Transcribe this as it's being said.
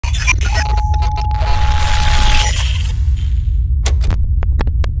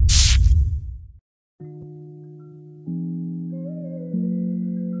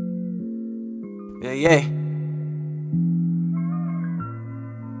Yeah.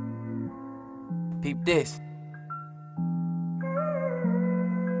 Peep this.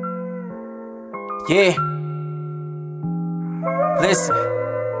 Yeah. Listen.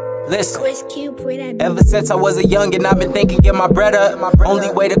 Ever since I was a youngin', I've been thinking, get my bread up.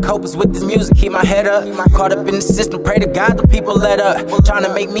 Only way to cope is with this music, keep my head up. Caught up in the system, pray to God the people let up. Trying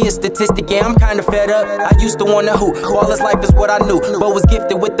to make me a statistic, yeah, I'm kinda fed up. I used to wanna hoop, all his life is what I knew. But was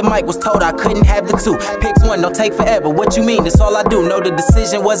gifted with the mic, was told I couldn't have the two. Pick one, don't take forever, what you mean, that's all I do. Know the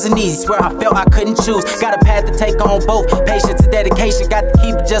decision wasn't easy, swear I felt I couldn't choose. Got a path to take on both, patience and dedication. Got to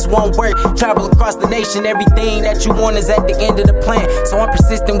keep it just one word, travel across the nation. Everything that you want is at the end of the plan. So I'm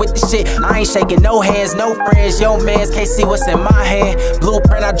persistent with the shit, I ain't shaking no hands, no friends. Yo mans can't see what's in my hand.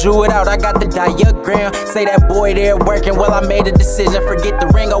 Blueprint, I drew it out, I got the diagram. Say that boy there working, well I made a decision. Forget the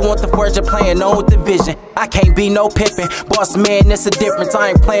ring, I want the fortune, playing on with the vision. I can't be no Pippin, boss man, it's a difference. I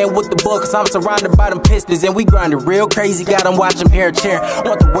ain't playing with the ball, cause I'm surrounded by them pistons. And we grinding real crazy, got them watching here cheering.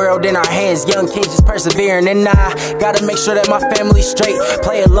 Want the world in our hands, young kids just persevering. And I gotta make sure that my family's straight.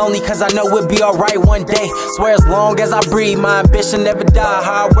 Play it lonely, cause I know we'll be alright one day. Swear as long as I breathe, my ambition never die.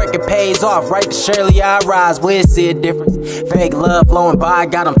 Hard work, it pays off, right to surely I rise. We'll see a difference. Fake love flowing by,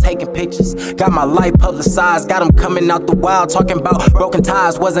 got them taking pictures. Got my life publicized, got them coming out the wild. Talking about broken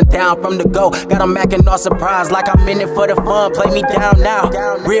ties, wasn't down from the go. Got them acting all surprised, like I'm in it for the fun. Play me down now.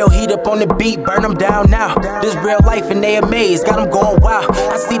 Real heat up on the beat, burn them down now. This real life and they amazed, got them going wild.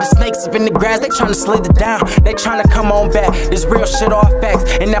 I see the snakes up in the grass, they trying to slither down. They trying to come on back, this real shit all facts.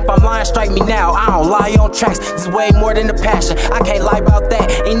 And if I'm lying, strike me now, I don't lie on tracks. This is way more than a passion, I can't lie about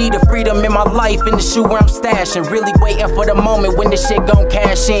that. Ain't need a freedom in my life, in the shoe where I'm stashing. Really waiting for the moment when this shit gon'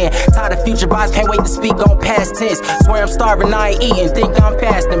 cash in. Tired of future vibes, can't wait to speak on past tense. Swear I'm starving, I ain't eating, think I'm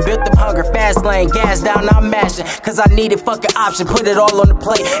fasting. Built up hunger, fast lane, gas down, I'm mashing. Cause I needed fucking option, put it all on the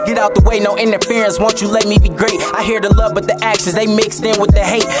plate. Get out the way, no interference, won't you let me be great? I hear the love but the actions, they mixed in with the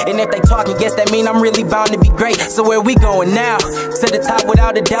hate. And if they talking, guess that mean I'm really bound to be great. So where we going now? To the top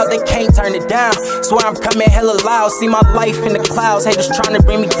without a doubt, they can't turn it down. Swear I'm coming hella loud, see my life in the clouds. Haters trying to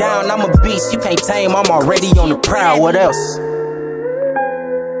bring me down, I'm a beast, you can't tame, I'm already on the prowl. What else?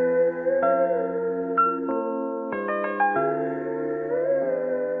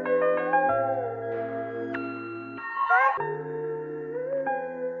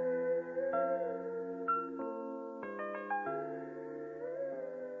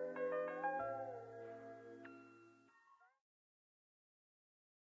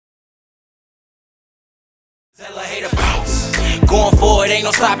 Tell a hater bounce. Going forward, ain't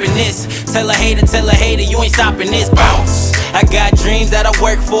no stopping this. Tell a hater, you ain't stopping this. Bounce. I got dreams that I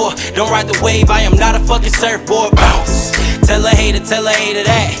work for. Don't ride the wave, I am not a fucking surfboard. Bounce. Tell a hater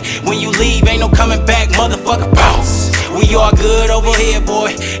that when you leave, ain't no coming back, motherfucker. Bounce. We all good over here,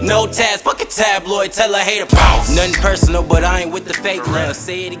 boy. No tabs, fuck a tabloid. Tell a hater bounce. Nothing personal, but I ain't with the fake love.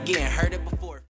 Say it again, heard it before.